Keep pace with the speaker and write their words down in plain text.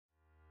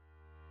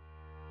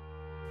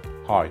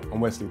Hi, I'm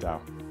Wesley Dow.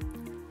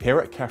 Here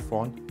at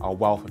Kefron, our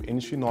wealth of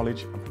industry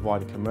knowledge and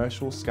providing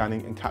commercial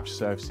scanning and capture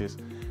services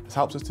has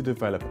helped us to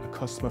develop a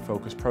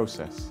customer-focused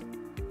process.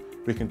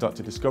 We conduct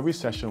a discovery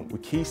session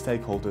with key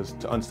stakeholders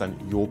to understand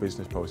your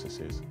business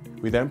processes.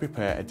 We then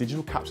prepare a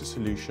digital capture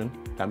solution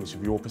that meets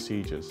with your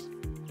procedures.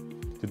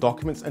 The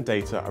documents and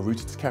data are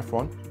routed to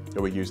Kefron,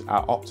 where we use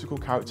our optical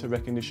character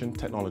recognition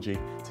technology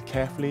to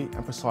carefully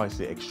and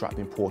precisely extract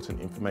the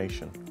important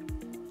information.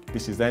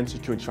 This is then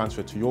securely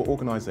transferred to your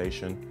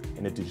organisation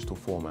in a digital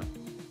format.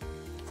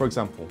 For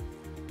example,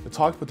 the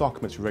type of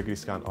documents we regularly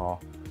scan are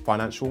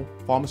financial,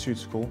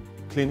 pharmaceutical,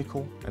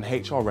 clinical and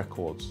HR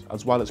records,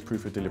 as well as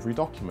proof of delivery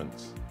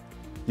documents.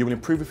 You will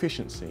improve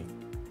efficiency,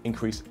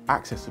 increase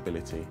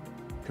accessibility,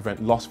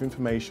 prevent loss of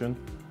information,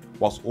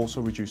 whilst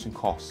also reducing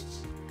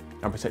costs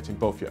and protecting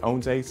both your own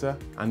data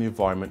and the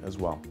environment as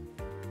well.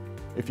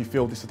 If you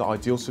feel this is the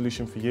ideal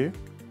solution for you,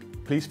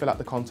 please fill out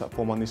the contact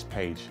form on this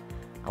page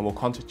and we'll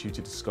contact you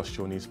to discuss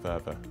your needs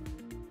further.